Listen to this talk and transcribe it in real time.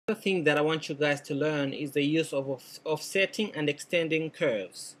Another thing that I want you guys to learn is the use of offsetting and extending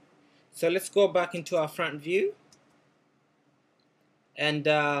curves. So let's go back into our front view and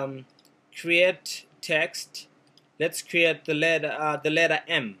create text. Let's create the letter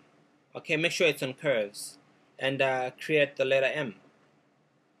M. Okay, make sure it's on curves and create the letter M.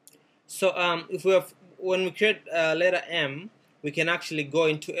 So when we create letter M, we can actually go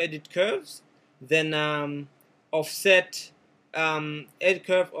into edit curves, then offset, edit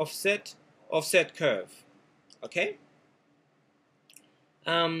curve, offset curve. Okay.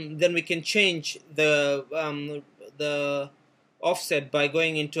 Then we can change the offset by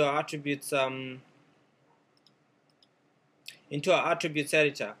going into our attributes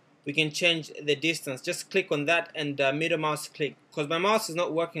editor. We can change the distance. Just click on that and middle mouse click, because my mouse is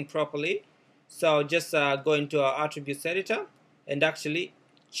not working properly. So just go into our attributes editor and actually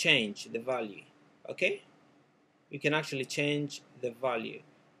change the value. Okay, we can actually change the value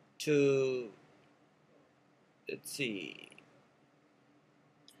to, let's see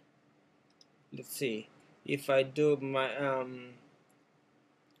if I do my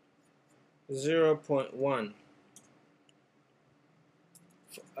 0.1,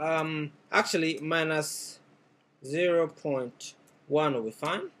 actually minus 0.1 will be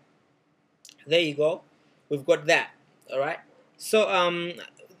fine. There you go, we've got that. Alright, so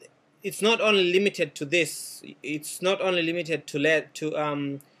it's not only limited to this, it's not only limited to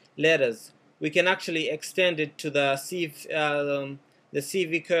letters. We can actually extend it to the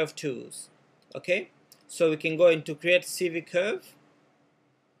CV curve tools. Okay, so we can go into create CV curve.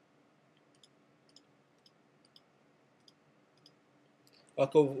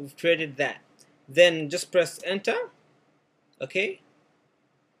 Okay, we've created that. Then just press enter. Okay,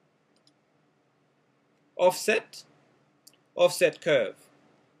 offset curve.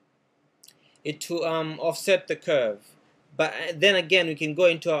 It to offset the curve. But then again, we can go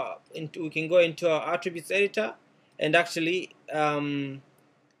into our attributes editor and actually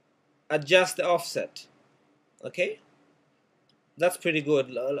adjust the offset. Okay, that's pretty good.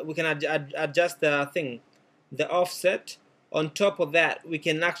 We can adjust the offset. On top of that, we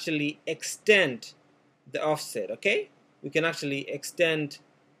can actually extend the offset. Okay, we can actually extend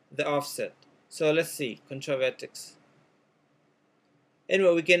the offset. So let's see, control vertex.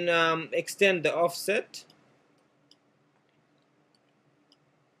 Anyway, we can extend the offset.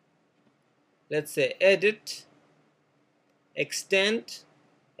 Let's say edit, extend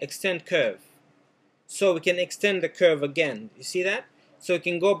curve. So we can extend the curve again. You see that? So we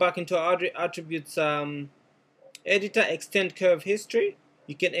can go back into our attributes editor, extend curve history.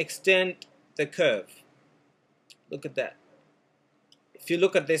 You can extend the curve. Look at that. If you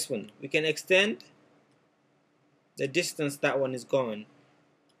look at this one, we can extend the distance that one is going.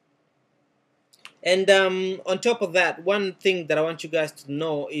 And on top of that, one thing that I want you guys to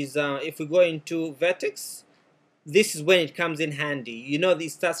know is if we go into vertex, this is when it comes in handy. You know,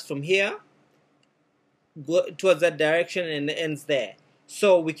 this starts from here, go towards that direction, and ends there.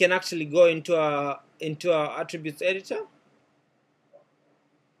 So we can actually go into our attributes editor.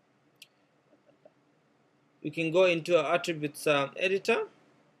 We can go into our attributes editor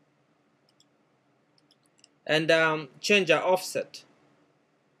and change our offset.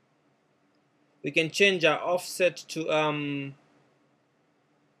 We can change our offset to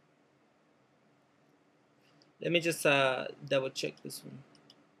let me just double check this one.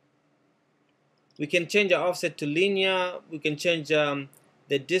 We can change our offset to linear. We can change the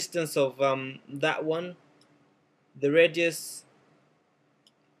distance of that one, the radius.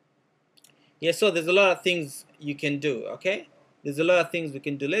 Yeah, so there's a lot of things you can do. Okay, there's a lot of things we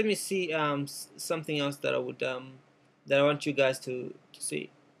can do. Let me see something else that I would that I want you guys to see.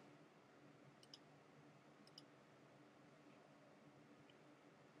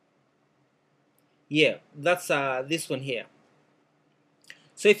 Yeah, that's this one here.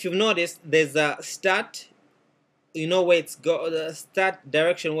 So if you've noticed, there's a start, you know where it's the start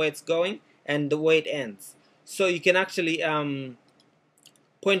direction where it's going and the way it ends. So you can actually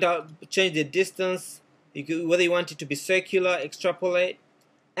point out, change the distance, whether you want it to be circular, extrapolate,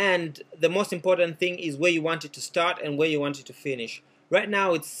 and the most important thing is where you want it to start and where you want it to finish. Right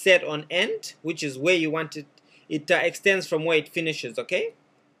now it's set on end, which is where you want it. It extends from where it finishes. Okay,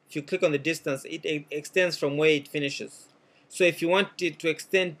 if you click on the distance, it extends from where it finishes. So if you want it to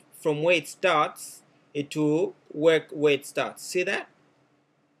extend from where it starts, it will work where it starts. See that?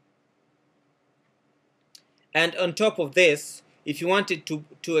 And on top of this, if you want it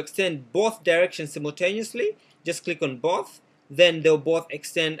to extend both directions simultaneously, just click on both, then they'll both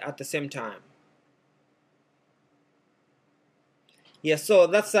extend at the same time. Yeah, so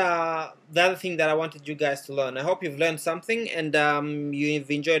that's the other thing that I wanted you guys to learn. I hope you've learned something and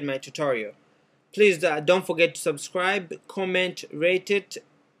you've enjoyed my tutorial. Please don't forget to subscribe, comment, rate it,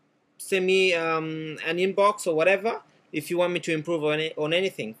 send me an inbox or whatever if you want me to improve on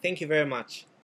anything. Thank you very much.